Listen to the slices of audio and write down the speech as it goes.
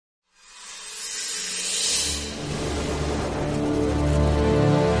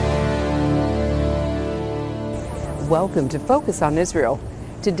Welcome to Focus on Israel.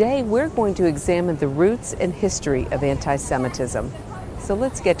 Today we're going to examine the roots and history of anti-Semitism. So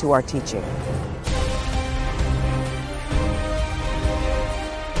let's get to our teaching.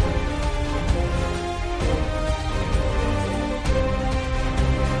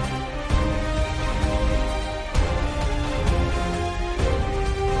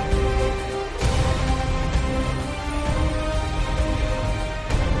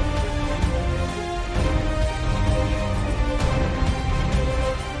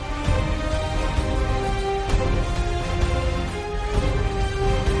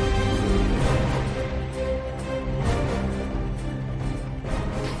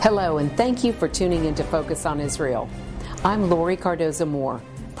 Hello, and thank you for tuning in to Focus on Israel. I'm Lori Cardoza-Moore,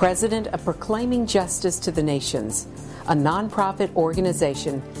 President of Proclaiming Justice to the Nations, a nonprofit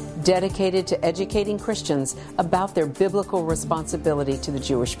organization dedicated to educating Christians about their biblical responsibility to the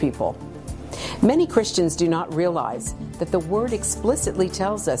Jewish people. Many Christians do not realize that the Word explicitly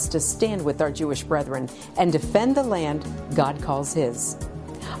tells us to stand with our Jewish brethren and defend the land God calls His.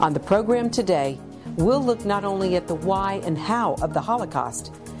 On the program today, we'll look not only at the why and how of the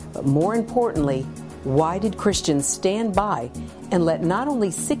Holocaust, but more importantly, why did Christians stand by and let not only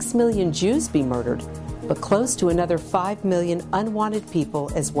 6 million Jews be murdered, but close to another 5 million unwanted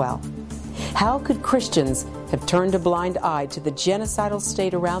people as well? How could Christians have turned a blind eye to the genocidal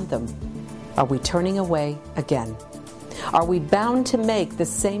state around them? Are we turning away again? Are we bound to make the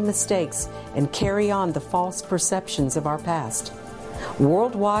same mistakes and carry on the false perceptions of our past?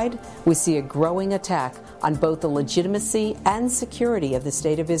 Worldwide, we see a growing attack on both the legitimacy and security of the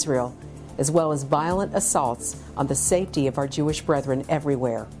State of Israel, as well as violent assaults on the safety of our Jewish brethren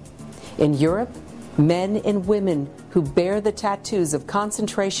everywhere. In Europe, men and women who bear the tattoos of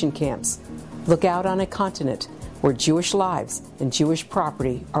concentration camps look out on a continent where Jewish lives and Jewish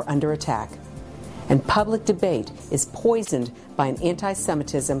property are under attack. And public debate is poisoned by an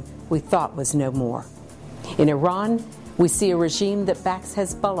anti-Semitism we thought was no more. In Iran, we see a regime that backs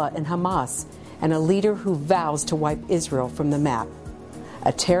Hezbollah and Hamas, and a leader who vows to wipe Israel from the map.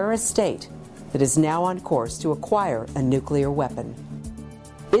 A terrorist state that is now on course to acquire a nuclear weapon.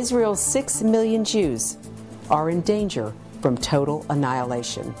 Israel's 6 million Jews are in danger from total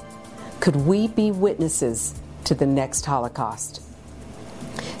annihilation. Could we be witnesses to the next Holocaust?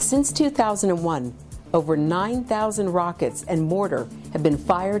 Since 2001, over 9,000 rockets and mortar have been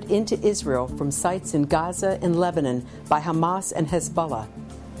fired into Israel from sites in Gaza and Lebanon by Hamas and Hezbollah.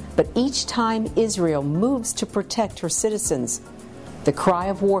 But each time Israel moves to protect her citizens, the cry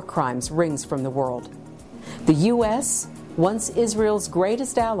of war crimes rings from the world. The U.S., once Israel's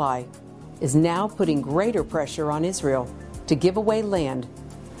greatest ally, is now putting greater pressure on Israel to give away land,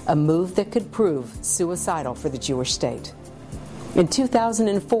 a move that could prove suicidal for the Jewish state. In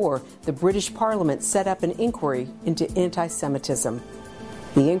 2004, the British Parliament set up an inquiry into anti-Semitism.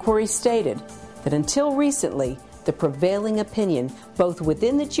 The inquiry stated that until recently, the prevailing opinion, both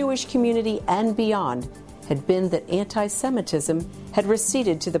within the Jewish community and beyond, had been that anti-Semitism had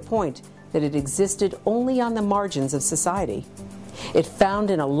receded to the point that it existed only on the margins of society. It found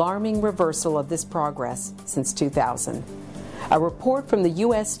an alarming reversal of this progress since 2000. A report from the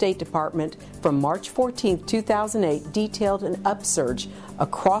U.S. State Department from March 14, 2008 detailed an upsurge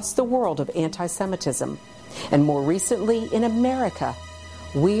across the world of anti-Semitism. And more recently, in America,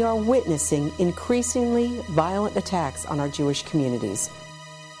 we are witnessing increasingly violent attacks on our Jewish communities.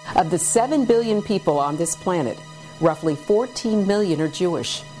 Of the 7 billion people on this planet, roughly 14 million are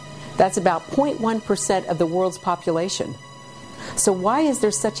Jewish. That's about 0.1% of the world's population. So why is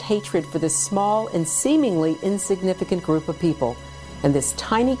there such hatred for this small and seemingly insignificant group of people in this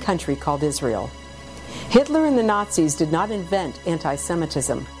tiny country called Israel? Hitler and the Nazis did not invent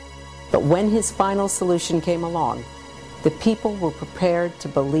anti-Semitism, but when his final solution came along, the people were prepared to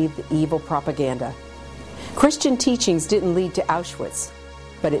believe the evil propaganda. Christian teachings didn't lead to Auschwitz,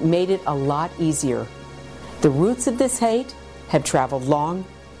 but it made it a lot easier. The roots of this hate have traveled long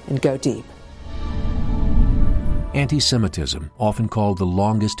and go deep. Anti-Semitism, often called the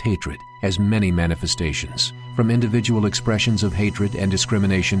longest hatred, has many manifestations, from individual expressions of hatred and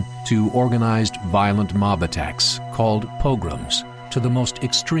discrimination to organized violent mob attacks called pogroms, to the most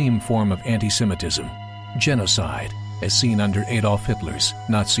extreme form of anti-Semitism, genocide, as seen under Adolf Hitler's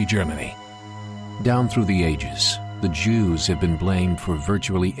Nazi Germany. Down through the ages, the Jews have been blamed for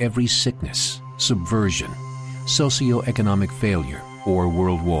virtually every sickness, subversion, socioeconomic failure, or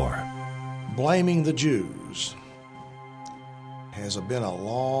world war. Blaming the Jews has been a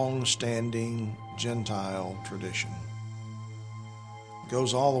long-standing Gentile tradition. It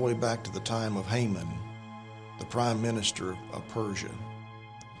goes all the way back to the time of Haman, the prime minister of Persia,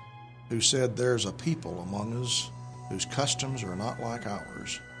 who said, "There's a people among us whose customs are not like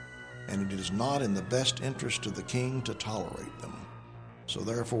ours, and it is not in the best interest of the king to tolerate them, so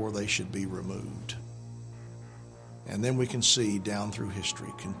therefore they should be removed. And then we can see down through history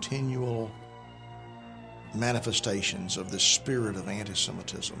continual manifestations of this spirit of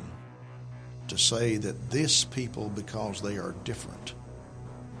anti-Semitism to say that this people, because they are different,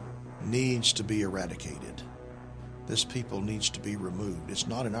 needs to be eradicated. This people needs to be removed. It's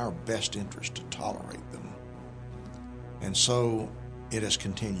not in our best interest to tolerate them. And so it has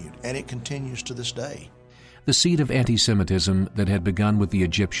continued, and it continues to this day. The seed of anti-Semitism that had begun with the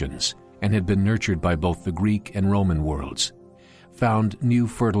Egyptians and had been nurtured by both the Greek and Roman worlds found new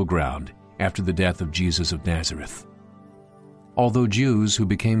fertile ground after the death of Jesus of Nazareth. Although Jews who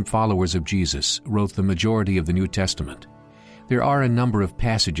became followers of Jesus wrote the majority of the New Testament, there are a number of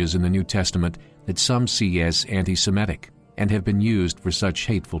passages in the New Testament that some see as anti-Semitic and have been used for such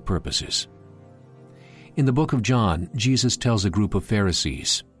hateful purposes. In the book of John, Jesus tells a group of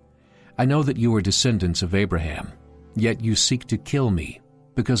Pharisees, "I know that you are descendants of Abraham, yet you seek to kill me,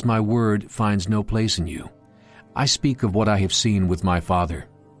 because my word finds no place in you. I speak of what I have seen with my father,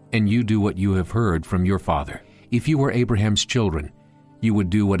 and you do what you have heard from your father. If you were Abraham's children, you would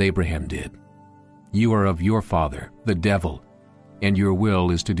do what Abraham did. You are of your father, the devil, and your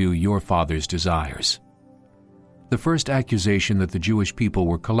will is to do your father's desires." The first accusation that the Jewish people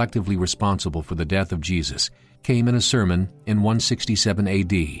were collectively responsible for the death of Jesus came in a sermon in 167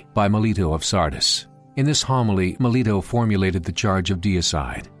 AD by Melito of Sardis. In this homily, Melito formulated the charge of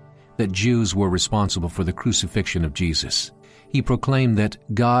deicide, that Jews were responsible for the crucifixion of Jesus. He proclaimed that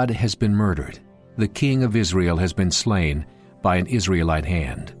God has been murdered, the King of Israel has been slain by an Israelite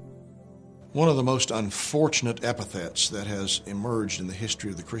hand. One of the most unfortunate epithets that has emerged in the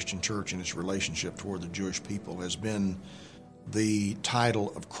history of the Christian church and its relationship toward the Jewish people has been the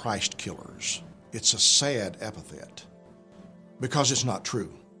title of Christ killers. It's a sad epithet because it's not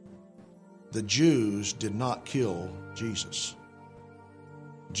true. The Jews did not kill Jesus.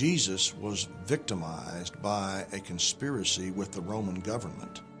 Jesus was victimized by a conspiracy with the Roman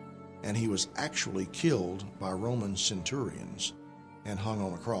government, and he was actually killed by Roman centurions and hung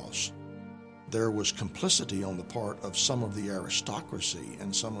on a cross. There was complicity on the part of some of the aristocracy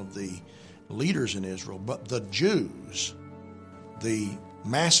and some of the leaders in Israel, but the Jews, the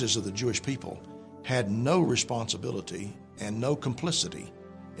masses of the Jewish people, had no responsibility and no complicity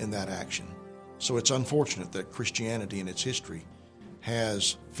in that action. So it's unfortunate that Christianity in its history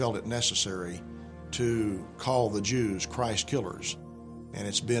has felt it necessary to call the Jews Christ killers. And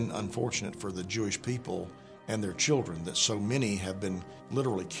it's been unfortunate for the Jewish people and their children that so many have been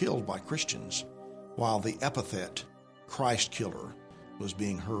literally killed by Christians, while the epithet Christ killer was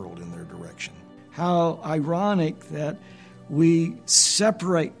being hurled in their direction. How ironic that we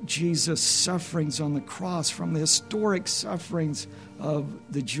separate Jesus' sufferings on the cross from the historic sufferings of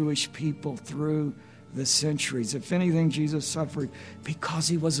the Jewish people through the centuries. If anything, Jesus suffered because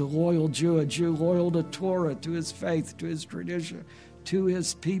he was a loyal Jew loyal to Torah, to his faith, to his tradition, to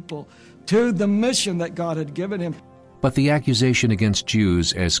his people, to the mission that God had given him. But the accusation against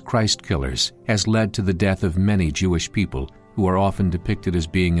Jews as Christ killers has led to the death of many Jewish people who are often depicted as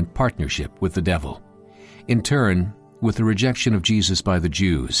being in partnership with the devil. In turn, with the rejection of Jesus by the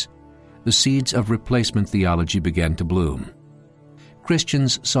Jews, the seeds of replacement theology began to bloom.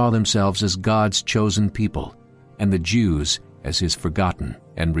 Christians saw themselves as God's chosen people, and the Jews as his forgotten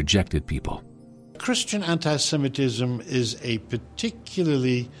and rejected people. Christian anti-Semitism is a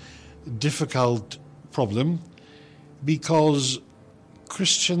particularly difficult problem because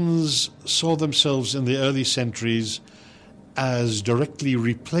Christians saw themselves in the early centuries as directly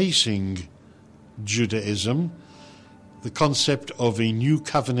replacing Judaism, the concept of a new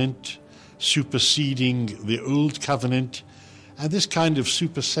covenant superseding the old covenant. And this kind of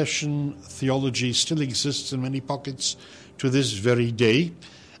supersession theology still exists in many pockets to this very day,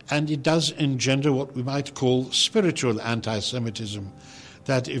 and it does engender what we might call spiritual anti-Semitism,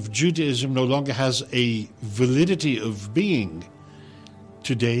 that if Judaism no longer has a validity of being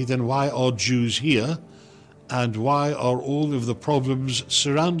today, then why are Jews here, and why are all of the problems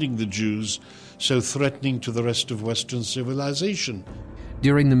surrounding the Jews so threatening to the rest of Western civilization?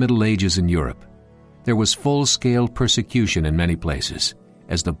 During the Middle Ages in Europe, there was full-scale persecution in many places,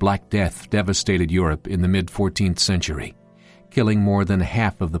 as the Black Death devastated Europe in the mid-14th century, killing more than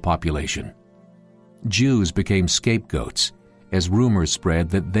half of the population. Jews became scapegoats, as rumors spread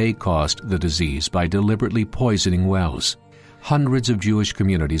that they caused the disease by deliberately poisoning wells. Hundreds of Jewish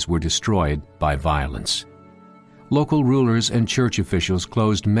communities were destroyed by violence. Local rulers and church officials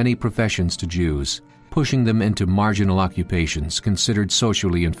closed many professions to Jews, pushing them into marginal occupations considered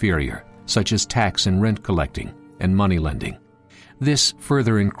socially inferior, such as tax and rent collecting, and money lending. This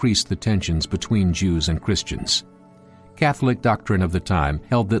further increased the tensions between Jews and Christians. Catholic doctrine of the time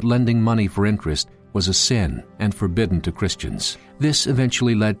held that lending money for interest was a sin and forbidden to Christians. This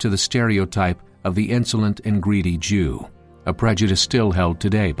eventually led to the stereotype of the insolent and greedy Jew, a prejudice still held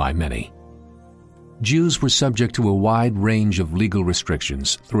today by many. Jews were subject to a wide range of legal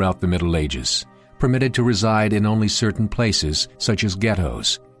restrictions throughout the Middle Ages, permitted to reside in only certain places, such as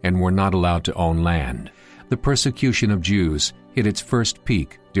ghettos, and were not allowed to own land. The persecution of Jews hit its first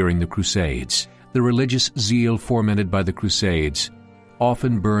peak during the Crusades. The religious zeal fomented by the Crusades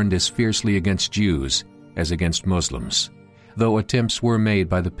often burned as fiercely against Jews as against Muslims, though attempts were made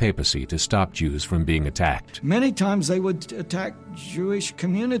by the papacy to stop Jews from being attacked. Many times they would attack Jewish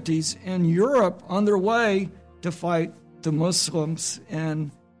communities in Europe on their way to fight the Muslims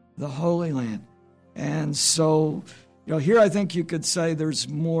in the Holy Land. And so, here I think you could say there's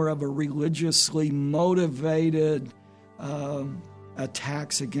more of a religiously motivated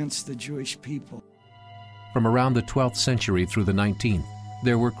attacks against the Jewish people. From around the 12th century through the 19th,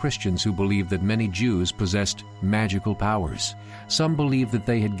 there were Christians who believed that many Jews possessed magical powers. Some believed that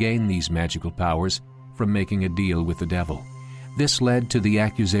they had gained these magical powers from making a deal with the devil. This led to the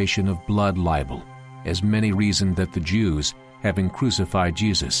accusation of blood libel, as many reasoned that the Jews, having crucified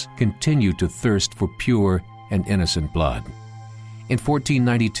Jesus, continued to thirst for pure and innocent blood. In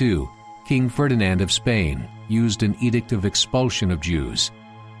 1492, King Ferdinand of Spain used an edict of expulsion of Jews,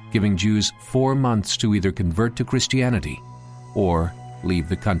 giving Jews 4 months to either convert to Christianity or leave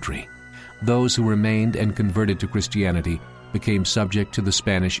the country. Those who remained and converted to Christianity became subject to the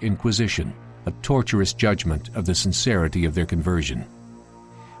Spanish Inquisition, a torturous judgment of the sincerity of their conversion.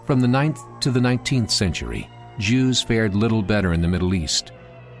 From the 9th to the 19th century, Jews fared little better in the Middle East.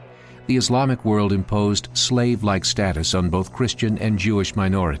 The Islamic world imposed slave-like status on both Christian and Jewish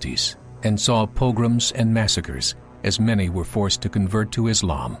minorities, and saw pogroms and massacres, as many were forced to convert to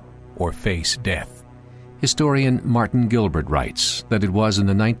Islam or face death. Historian Martin Gilbert writes that it was in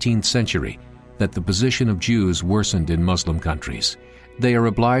the 19th century that the position of Jews worsened in Muslim countries. They are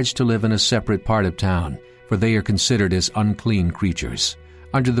obliged to live in a separate part of town, for they are considered as unclean creatures.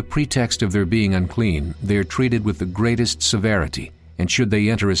 Under the pretext of their being unclean, they are treated with the greatest severity, and should they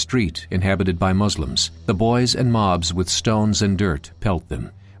enter a street inhabited by Muslims, the boys and mobs with stones and dirt pelt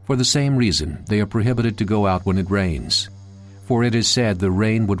them. For the same reason, they are prohibited to go out when it rains. For it is said the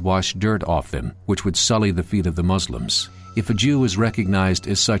rain would wash dirt off them, which would sully the feet of the Muslims. If a Jew is recognized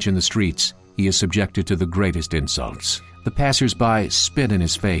as such in the streets, he is subjected to the greatest insults. The passers-by spit in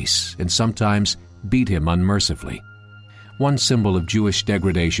his face and sometimes beat him unmercifully. One symbol of Jewish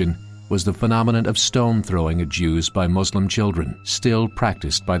degradation was the phenomenon of stone-throwing at Jews by Muslim children, still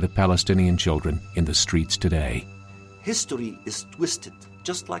practiced by the Palestinian children in the streets today. History is twisted,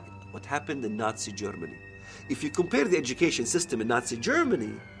 just like what happened in Nazi Germany. If you compare the education system in Nazi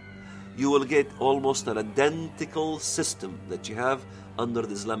Germany, you will get almost an identical system that you have under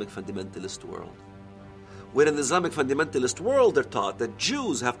the Islamic fundamentalist world. Where in the Islamic fundamentalist world, they're taught that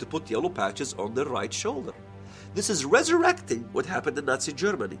Jews have to put yellow patches on their right shoulder. This is resurrecting what happened in Nazi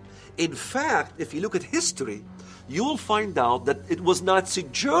Germany. In fact, if you look at history, you will find out that it was Nazi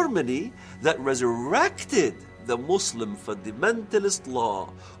Germany that resurrected the Muslim fundamentalist law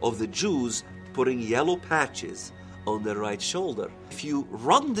of the Jews putting yellow patches on their right shoulder. If you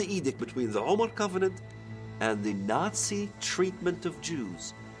run the edict between the Omar Covenant and the Nazi treatment of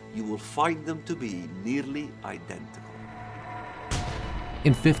Jews, you will find them to be nearly identical.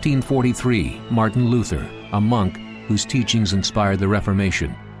 In 1543, Martin Luther, a monk whose teachings inspired the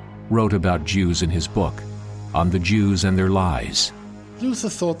Reformation, wrote about Jews in his book, On the Jews and Their Lies. Luther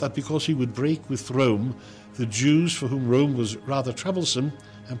thought that because he would break with Rome, the Jews, for whom Rome was rather troublesome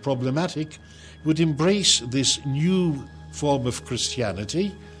and problematic, would embrace this new form of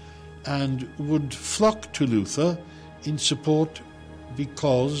Christianity and would flock to Luther in support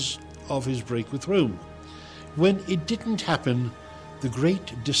because of his break with Rome. When it didn't happen, the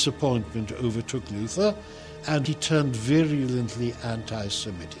great disappointment overtook Luther, and he turned virulently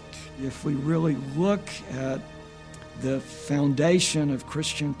anti-Semitic. If we really look at the foundation of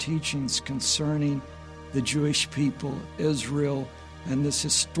Christian teachings concerning the Jewish people, Israel, and this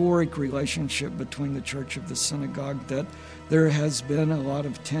historic relationship between the Church of the Synagogue, that there has been a lot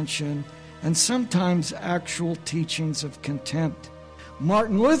of tension and sometimes actual teachings of contempt.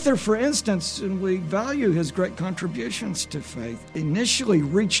 Martin Luther, for instance, and we value his great contributions to faith, initially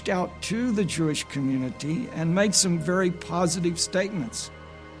reached out to the Jewish community and made some very positive statements.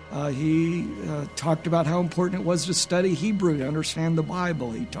 He talked about how important it was to study Hebrew to understand the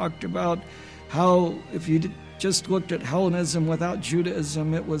Bible. He talked about how if you just looked at Hellenism without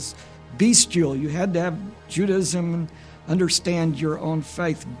Judaism, it was bestial. You had to have Judaism and understand your own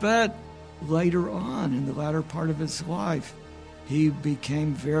faith. But later on, in the latter part of his life, he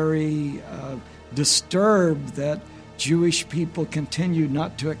became very disturbed that Jewish people continued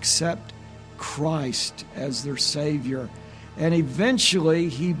not to accept Christ as their Savior. And eventually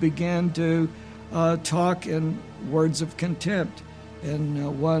he began to talk in words of contempt.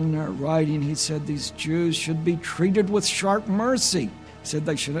 In one writing, he said these Jews should be treated with sharp mercy. He said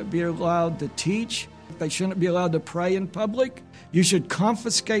they shouldn't be allowed to teach. They shouldn't be allowed to pray in public. You should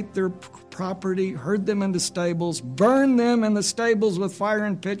confiscate their property, herd them into stables, burn them in the stables with fire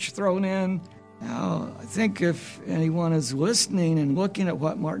and pitch thrown in. Now, I think if anyone is listening and looking at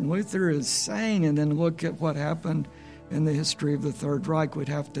what Martin Luther is saying and then look at what happened in the history of the Third Reich, we'd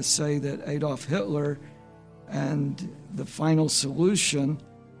have to say that Adolf Hitler and the final solution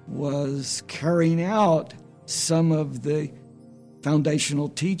was carrying out some of the foundational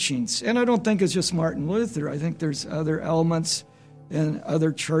teachings. And I don't think it's just Martin Luther. I think there's other elements in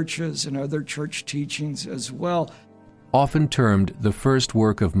other churches and other church teachings as well. Often termed the first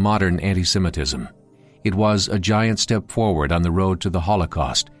work of modern anti-Semitism, it was a giant step forward on the road to the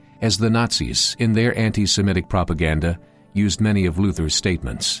Holocaust, as the Nazis, in their anti-Semitic propaganda, used many of Luther's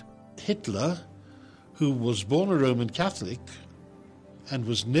statements. Hitler, who was born a Roman Catholic and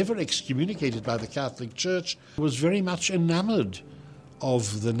was never excommunicated by the Catholic Church, was very much enamored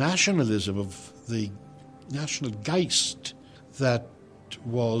of the nationalism, of the national Geist that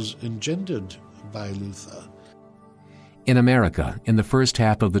was engendered by Luther. In America, in the first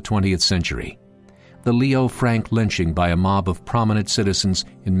half of the 20th century, the Leo Frank lynching by a mob of prominent citizens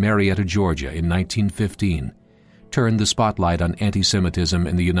in Marietta, Georgia in 1915 turned the spotlight on anti-Semitism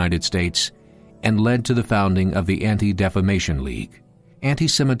in the United States and led to the founding of the Anti-Defamation League.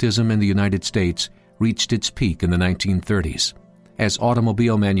 Anti-Semitism in the United States reached its peak in the 1930s, as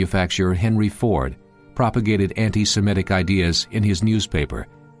automobile manufacturer Henry Ford propagated anti-Semitic ideas in his newspaper,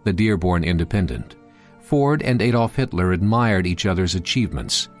 the Dearborn Independent. Ford and Adolf Hitler admired each other's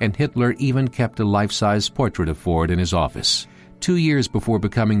achievements, and Hitler even kept a life-size portrait of Ford in his office. 2 years before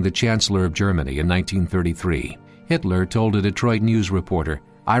becoming the Chancellor of Germany in 1933, Hitler told a Detroit News reporter,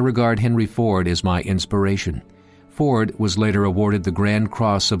 "I regard Henry Ford as my inspiration." Ford was later awarded the Grand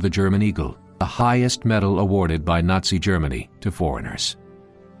Cross of the German Eagle, the highest medal awarded by Nazi Germany to foreigners.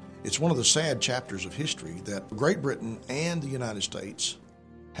 It's one of the sad chapters of history that Great Britain and the United States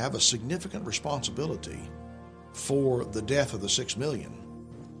have a significant responsibility for the death of the 6 million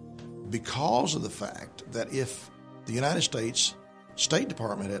because of the fact that if the United States State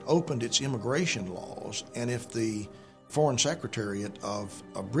Department had opened its immigration laws and if the Foreign Secretariat of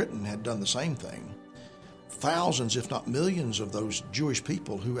Britain had done the same thing, thousands, if not millions, of those Jewish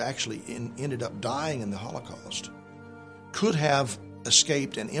people who actually ended up dying in the Holocaust could have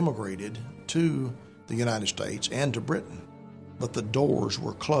escaped and immigrated to the United States and to Britain. But the doors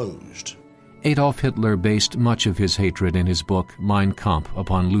were closed. Adolf Hitler based much of his hatred in his book Mein Kampf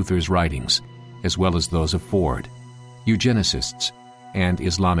upon Luther's writings, as well as those of Ford, eugenicists, and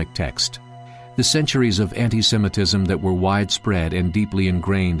Islamic text. The centuries of anti-Semitism that were widespread and deeply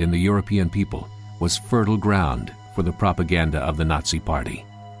ingrained in the European people was fertile ground for the propaganda of the Nazi Party.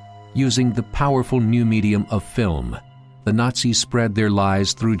 Using the powerful new medium of film, the Nazis spread their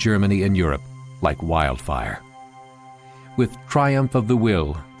lies through Germany and Europe like wildfire. With Triumph of the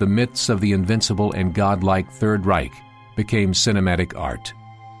Will, the myths of the invincible and godlike Third Reich became cinematic art.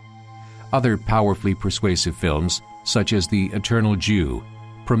 Other powerfully persuasive films, such as The Eternal Jew,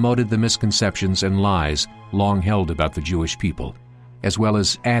 promoted the misconceptions and lies long held about the Jewish people, as well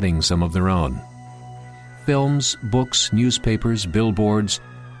as adding some of their own. Films, books, newspapers, billboards,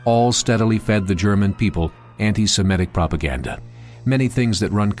 all steadily fed the German people anti-Semitic propaganda. Many things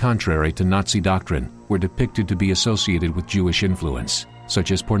that run contrary to Nazi doctrine were depicted to be associated with Jewish influence,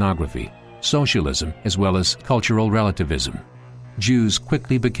 such as pornography, socialism, as well as cultural relativism. Jews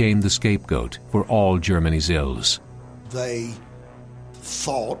quickly became the scapegoat for all Germany's ills. They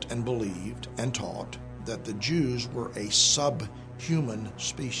thought and believed and taught that the Jews were a subhuman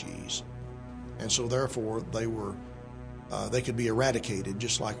species, and so therefore they could be eradicated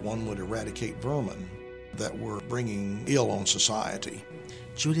just like one would eradicate vermin that were bringing ill on society.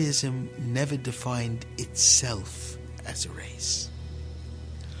 Judaism never defined itself as a race.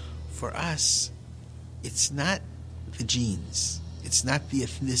 For us, it's not the genes, it's not the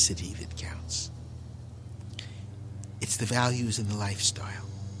ethnicity that counts. It's the values and the lifestyle.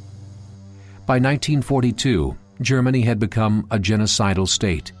 By 1942, Germany had become a genocidal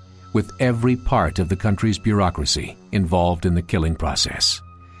state, with every part of the country's bureaucracy involved in the killing process.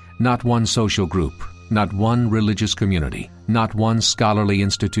 Not one social group, Not one religious community, not one scholarly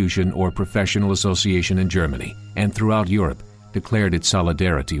institution or professional association in Germany and throughout Europe declared its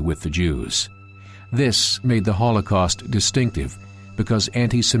solidarity with the Jews. This made the Holocaust distinctive because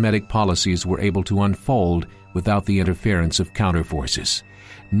anti-Semitic policies were able to unfold without the interference of counterforces.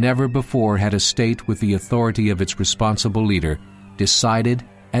 Never before had a state with the authority of its responsible leader decided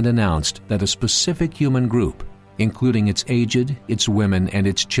and announced that a specific human group, including its aged, its women, and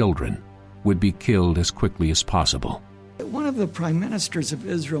its children, would be killed as quickly as possible. One of the prime ministers of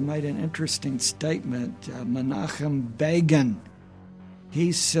Israel made an interesting statement, Menachem Begin.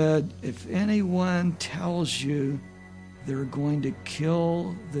 He said, if anyone tells you they're going to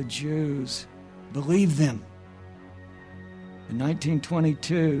kill the Jews, believe them. In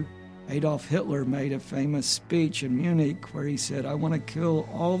 1922, Adolf Hitler made a famous speech in Munich where he said, I want to kill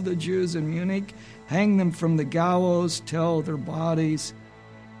all of the Jews in Munich, hang them from the gallows, tell their bodies,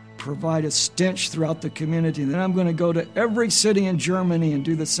 provide a stench throughout the community. Then I'm going to go to every city in Germany and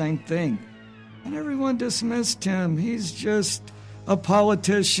do the same thing. And everyone dismissed him. He's just a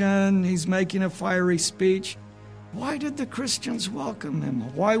politician. He's making a fiery speech. Why did the Christians welcome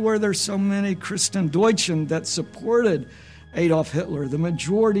him? Why were there so many Christendeutschen that supported Adolf Hitler, the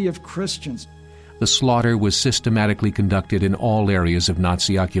majority of Christians? The slaughter was systematically conducted in all areas of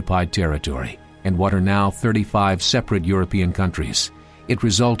Nazi-occupied territory and what are now 35 separate European countries. It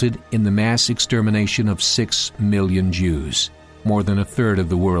resulted in the mass extermination of 6 million Jews, more than a third of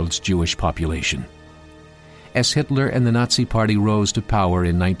the world's Jewish population. As Hitler and the Nazi Party rose to power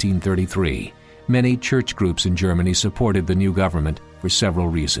in 1933, many church groups in Germany supported the new government for several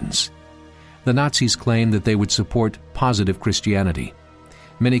reasons. The Nazis claimed that they would support positive Christianity.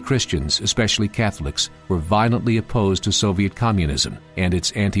 Many Christians, especially Catholics, were violently opposed to Soviet communism and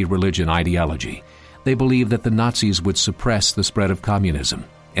its anti-religion ideology. They believed that the Nazis would suppress the spread of communism,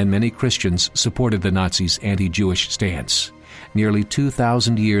 and many Christians supported the Nazis' anti-Jewish stance. Nearly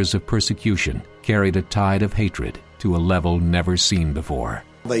 2,000 years of persecution carried a tide of hatred to a level never seen before.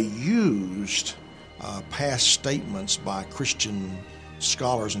 They used past statements by Christian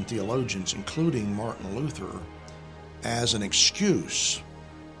scholars and theologians, including Martin Luther, as an excuse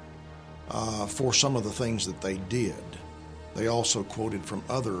for some of the things that they did. They also quoted from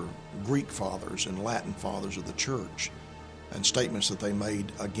other Greek fathers and Latin fathers of the church and statements that they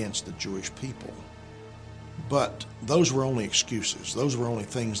made against the Jewish people. But those were only excuses. Those were only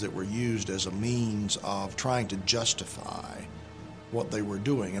things that were used as a means of trying to justify what they were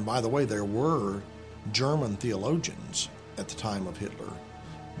doing. And by the way, there were German theologians at the time of Hitler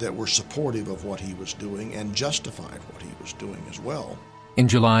that were supportive of what he was doing and justified what he was doing as well. In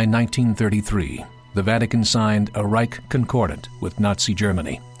July 1933, the Vatican signed a Reich Concordat with Nazi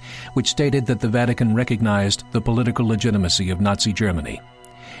Germany, which stated that the Vatican recognized the political legitimacy of Nazi Germany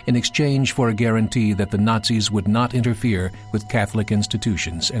in exchange for a guarantee that the Nazis would not interfere with Catholic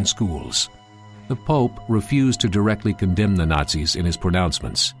institutions and schools. The Pope refused to directly condemn the Nazis in his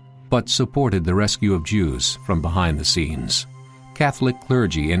pronouncements, but supported the rescue of Jews from behind the scenes. Catholic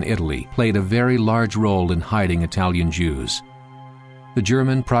clergy in Italy played a very large role in hiding Italian Jews. The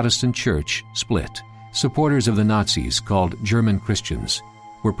German Protestant Church split. Supporters of the Nazis, called German Christians,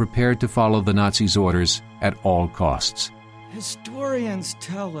 were prepared to follow the Nazis' orders at all costs. Historians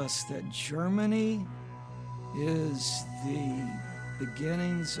tell us that Germany is the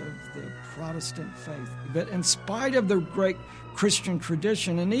beginnings of the Protestant faith. But in spite of the great Christian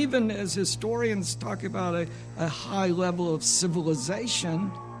tradition, and even as historians talk about a high level of civilization,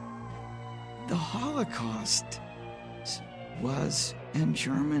 the Holocaust was in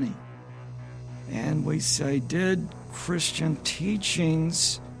Germany. And we say, did Christian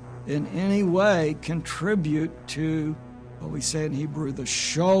teachings in any way contribute to what we say in Hebrew, the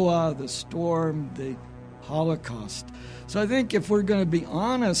Shoah, the storm, the Holocaust? So I think if we're going to be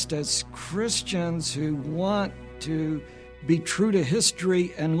honest as Christians who want to be true to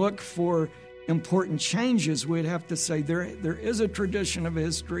history and look for important changes, we'd have to say there is a tradition of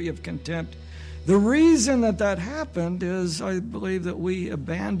history of contempt. The reason that happened is, I believe, that we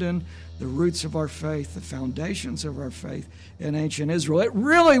abandoned the roots of our faith, the foundations of our faith in ancient Israel. It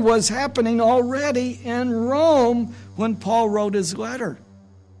really was happening already in Rome when Paul wrote his letter.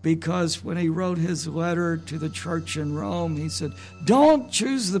 Because when he wrote his letter to the church in Rome, he said, don't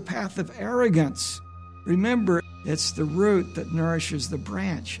choose the path of arrogance. Remember, it's the root that nourishes the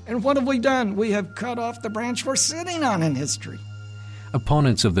branch. And what have we done? We have cut off the branch we're sitting on in history.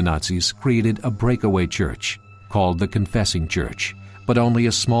 Opponents of the Nazis created a breakaway church called the Confessing Church, but only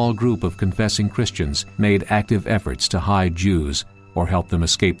a small group of confessing Christians made active efforts to hide Jews or help them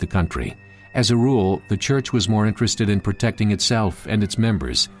escape the country. As a rule, the church was more interested in protecting itself and its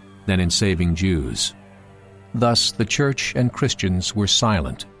members than in saving Jews. Thus, the Church and Christians were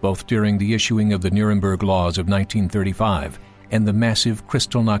silent, both during the issuing of the Nuremberg Laws of 1935 and the massive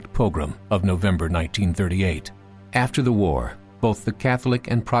Kristallnacht pogrom of November 1938. After the war, both the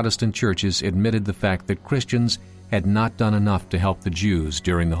Catholic and Protestant churches admitted the fact that Christians had not done enough to help the Jews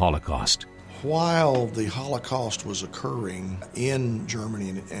during the Holocaust. While the Holocaust was occurring in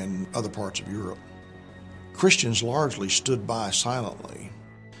Germany and other parts of Europe, Christians largely stood by silently.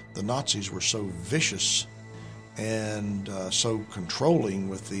 The Nazis were so vicious and so controlling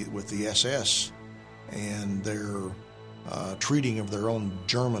with the SS and their treating of their own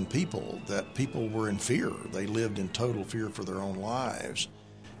German people that people were in fear. They lived in total fear for their own lives.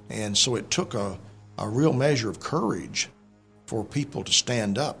 And so it took a real measure of courage for people to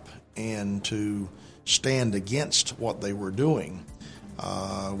stand up and to stand against what they were doing.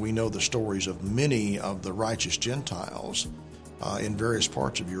 We know the stories of many of the righteous Gentiles in various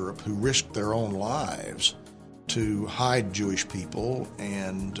parts of Europe who risked their own lives to hide Jewish people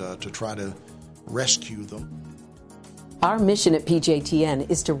and to try to rescue them. Our mission at PJTN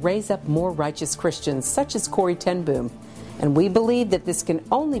is to raise up more righteous Christians such as Corrie ten Boom, and we believe that this can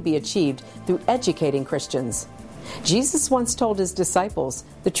only be achieved through educating Christians. Jesus once told his disciples,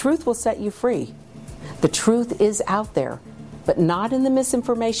 "The truth will set you free." The truth is out there, but not in the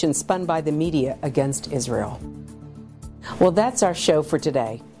misinformation spun by the media against Israel. Well, that's our show for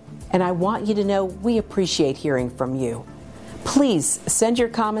today, and I want you to know we appreciate hearing from you. Please send your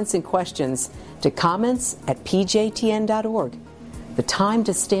comments and questions to comments@pjtn.org. The time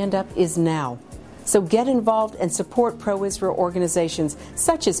to stand up is now. So get involved and support pro-Israel organizations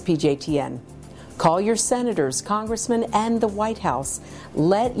such as PJTN. Call your senators, congressmen, and the White House.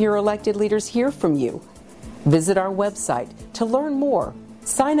 Let your elected leaders hear from you. Visit our website to learn more.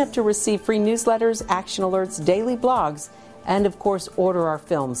 Sign up to receive free newsletters, action alerts, daily blogs, and of course, order our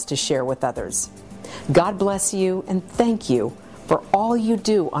films to share with others. God bless you and thank you for all you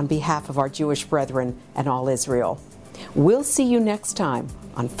do on behalf of our Jewish brethren and all Israel. We'll see you next time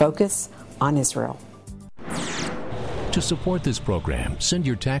on Focus on Israel. To support this program, send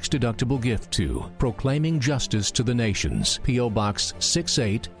your tax-deductible gift to Proclaiming Justice to the Nations, P.O. Box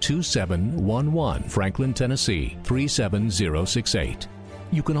 682711, Franklin, Tennessee 37068.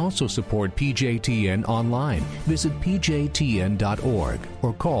 You can also support PJTN online. Visit pjtn.org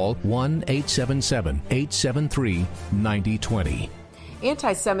or call 1-877-873-9020.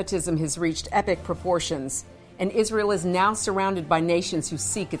 Anti-Semitism has reached epic proportions, and Israel is now surrounded by nations who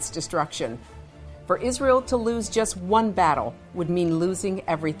seek its destruction. For Israel to lose just one battle would mean losing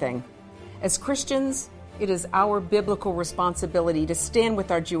everything. As Christians, it is our biblical responsibility to stand with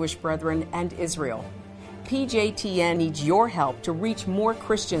our Jewish brethren and Israel. PJTN needs your help to reach more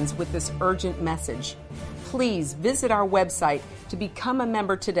Christians with this urgent message. Please visit our website to become a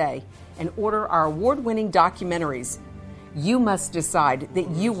member today and order our award-winning documentaries. You must decide that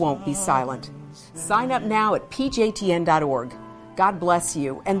you won't be silent. Sign up now at pjtn.org. God bless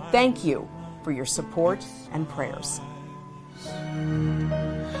you and thank you for your support and prayers.